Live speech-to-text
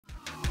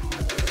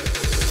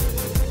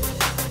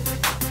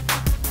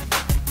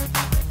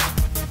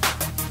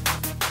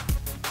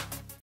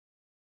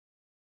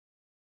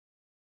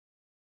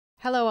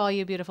Hello, all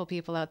you beautiful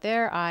people out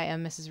there. I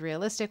am Mrs.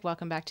 Realistic.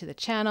 Welcome back to the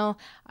channel.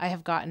 I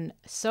have gotten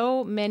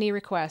so many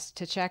requests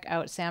to check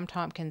out Sam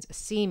Tompkins'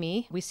 See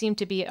Me. We seem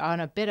to be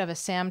on a bit of a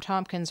Sam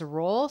Tompkins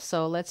roll,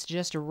 so let's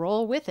just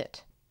roll with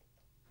it.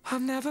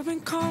 I've never been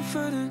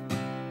confident,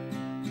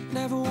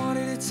 never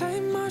wanted to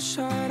take my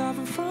shot off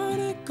in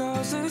front of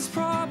girls, and it's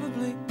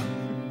probably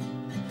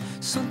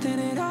something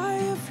that I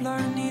have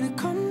learned, need to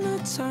come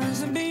to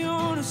terms and be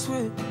honest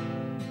with.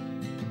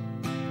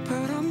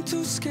 But I'm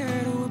too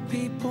scared of what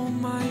people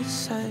might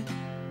say.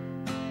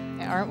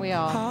 Aren't we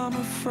all? I'm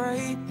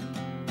afraid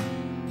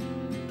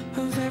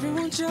of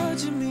everyone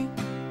judging me.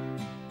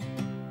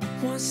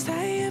 Once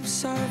they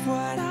observe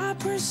what I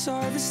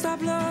preserve and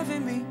stop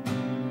loving me.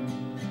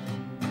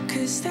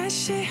 Cause that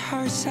shit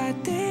hurts, I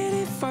did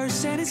it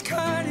first and it's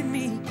cutting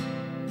me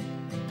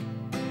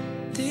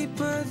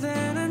deeper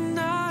than a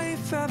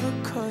knife ever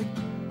could.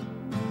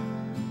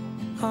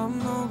 I'm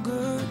no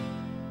good.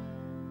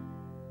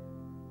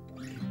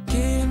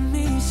 Give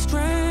me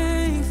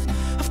strength.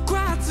 I've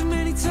cried too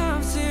many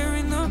times here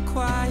in the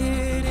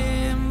quiet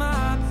in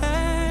my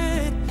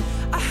head.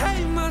 I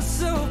hate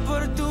myself,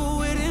 but I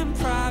do it in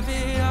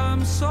private.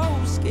 I'm so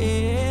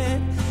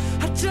scared.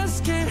 I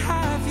just can't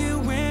have you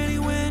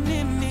anywhere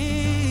near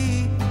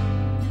me.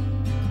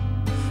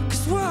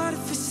 Cause what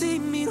if you see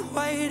me the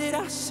way that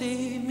I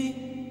see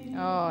me?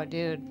 Oh,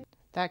 dude.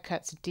 That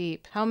cuts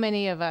deep. How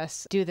many of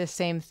us do the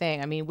same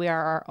thing? I mean, we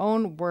are our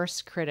own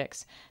worst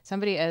critics.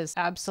 Somebody as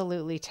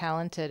absolutely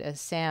talented as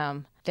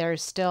Sam,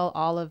 there's still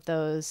all of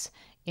those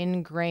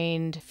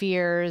ingrained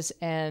fears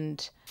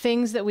and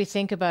things that we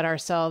think about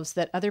ourselves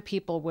that other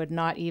people would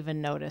not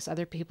even notice,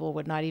 other people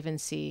would not even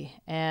see.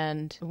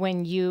 And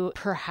when you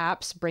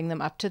perhaps bring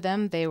them up to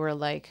them, they were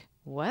like,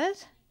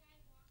 what?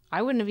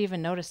 I wouldn't have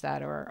even noticed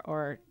that,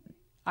 or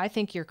I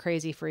think you're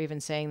crazy for even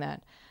saying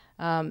that.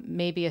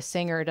 Maybe a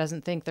singer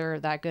doesn't think they're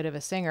that good of a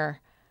singer,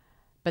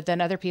 but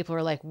then other people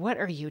are like, what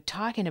are you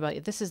talking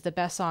about? This is the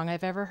best song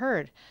I've ever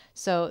heard.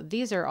 So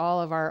these are all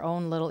of our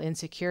own little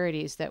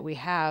insecurities that we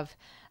have.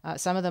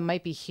 Some of them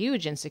might be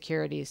huge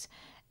insecurities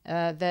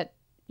that,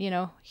 you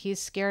know, he's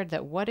scared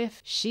that what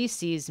if she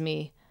sees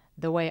me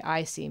the way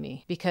I see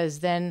me? Because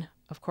then,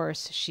 of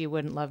course, she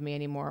wouldn't love me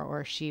anymore,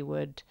 or she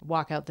would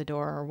walk out the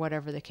door, or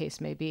whatever the case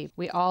may be.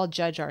 We all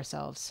judge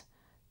ourselves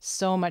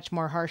so much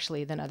more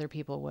harshly than other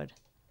people would.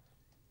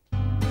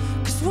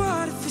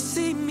 What if you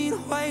see me the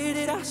way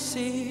that I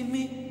see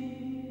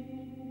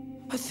me?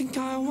 I think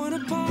I want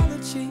an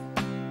apology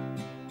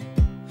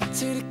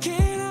to the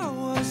kid I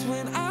was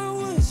when I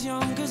was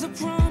young. Cause I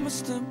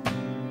promised him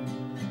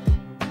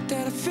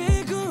that I'd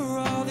figure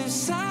all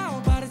this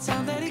out by the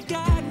time that he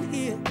got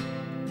here.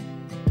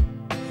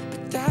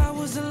 But that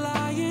was a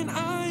lie and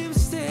I am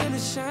still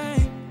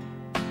ashamed.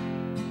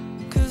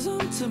 Cause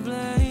I'm to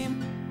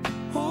blame.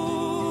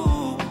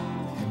 Oh,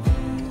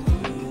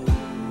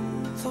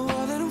 the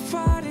war that I'm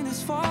fighting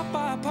is fought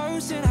by a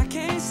person I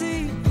can't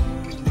see.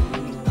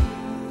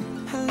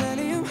 I let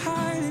him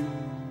hiding,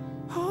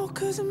 all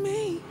cause of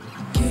me.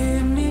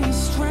 Give me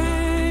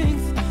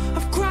strength.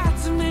 I've cried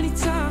too many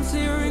times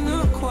hearing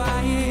the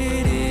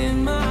quiet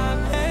in my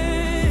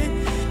head.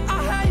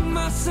 I hate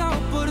myself,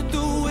 but I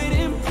do it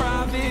in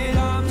private.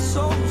 I'm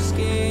so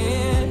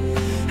scared.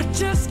 I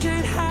just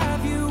can't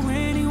have you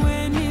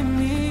anywhere near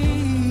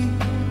me.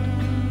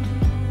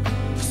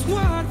 Cause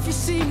what if you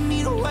see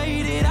me the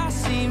way that I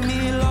see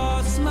me?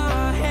 Lost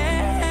my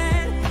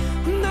head.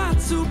 I'm not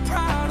too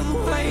proud of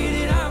the way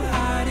that I'm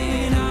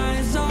hiding.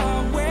 Eyes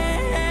are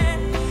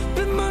wet.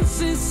 Been months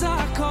since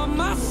I caught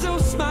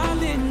myself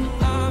smiling.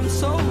 I'm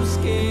so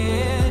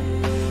scared.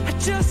 I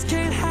just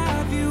can't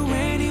have you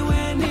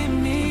anywhere near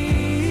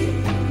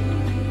me.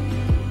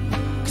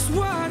 Cause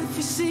what if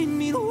you see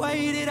me the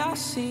way that I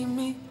see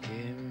me?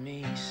 Give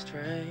me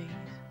strength.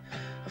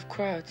 I've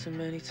cried too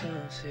many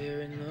times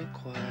here in the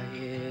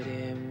quiet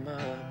in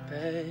my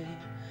bed.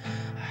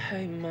 I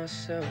hate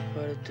myself,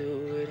 but I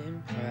do it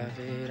in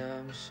private.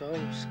 I'm so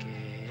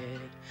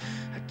scared.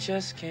 I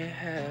just can't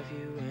have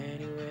you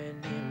anywhere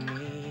near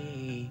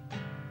me.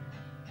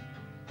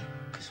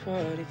 Cause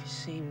what if you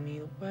see me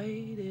the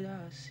way that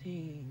I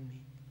see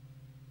me?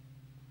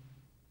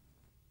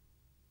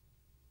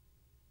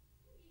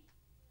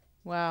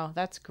 Wow,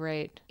 that's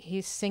great.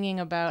 He's singing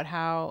about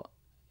how,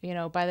 you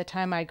know, by the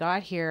time I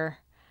got here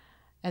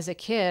as a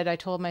kid, I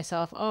told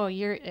myself, oh,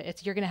 you're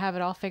going to have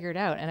it all figured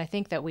out. And I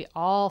think that we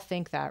all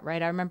think that,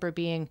 right? I remember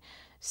being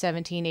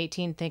 17,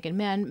 18, thinking,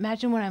 man,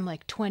 imagine when I'm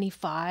like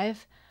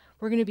 25,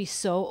 we're going to be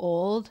so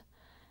old.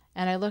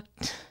 And I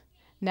looked,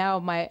 now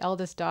my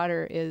eldest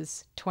daughter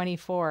is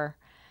 24,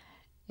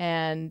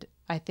 and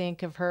I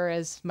think of her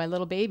as my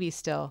little baby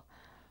still.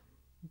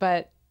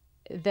 But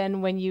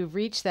then when you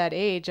reach that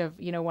age of,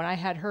 you know, when I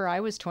had her, I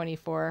was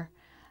 24.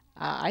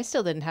 I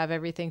still didn't have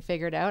everything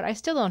figured out. I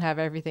still don't have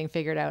everything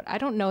figured out. I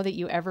don't know that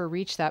you ever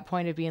reach that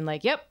point of being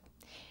like, yep,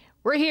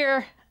 we're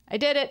here. I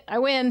did it. I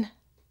win.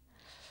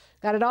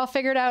 Got it all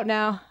figured out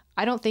now.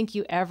 I don't think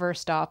you ever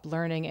stop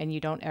learning and you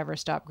don't ever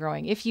stop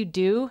growing. If you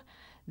do,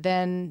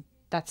 then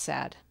that's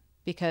sad.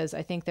 because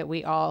I think that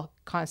we all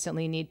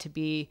constantly need to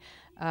be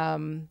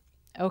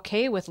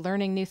okay with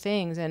learning new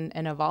things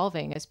and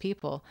evolving as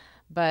people.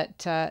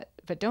 But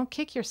don't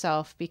kick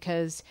yourself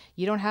because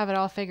you don't have it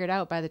all figured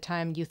out by the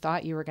time you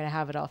thought you were going to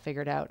have it all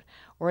figured out,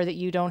 or that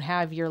you don't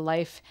have your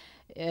life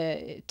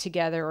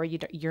together, or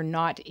you're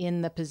not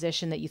in the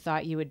position that you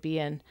thought you would be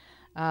in.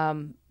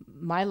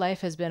 My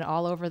life has been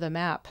all over the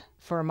map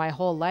for my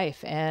whole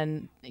life.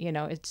 And,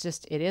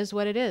 it is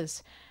what it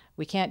is.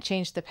 We can't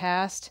change the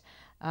past.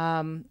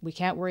 We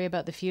can't worry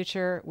about the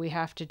future. We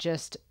have to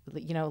just,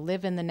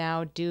 live in the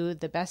now, do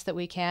the best that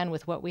we can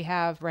with what we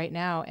have right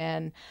now.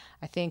 And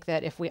I think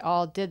that if we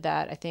all did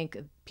that, I think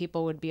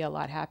people would be a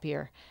lot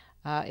happier.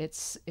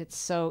 It's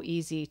so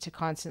easy to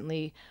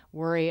constantly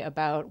worry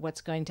about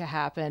what's going to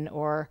happen,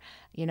 or,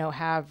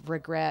 have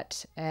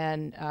regret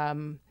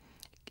and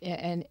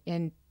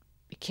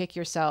kick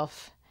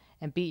yourself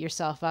and beat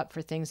yourself up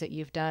for things that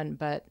you've done.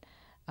 But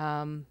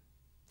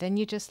then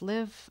you just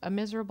live a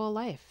miserable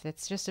life.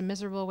 It's just a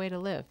miserable way to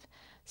live.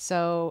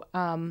 So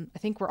I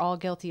think we're all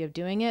guilty of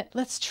doing it.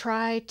 Let's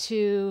try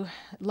to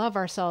love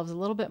ourselves a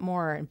little bit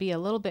more and be a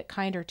little bit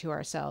kinder to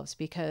ourselves,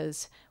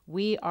 because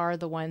we are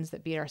the ones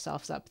that beat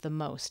ourselves up the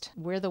most.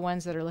 We're the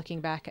ones that are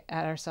looking back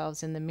at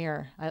ourselves in the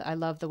mirror. I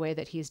love the way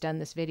that he's done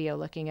this video,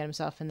 looking at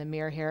himself in the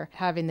mirror here,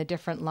 having the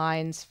different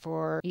lines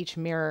for each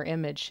mirror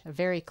image. A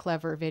very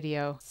clever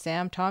video.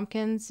 Sam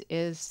Tompkins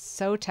is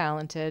so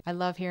talented. I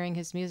love hearing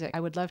his music. I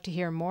would love to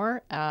hear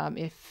more.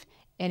 If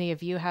any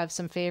of you have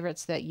some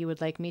favorites that you would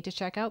like me to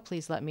check out,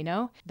 please let me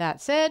know. That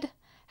said,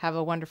 have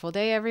a wonderful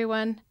day,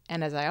 everyone.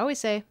 And as I always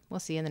say, we'll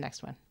see you in the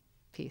next one.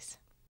 Peace.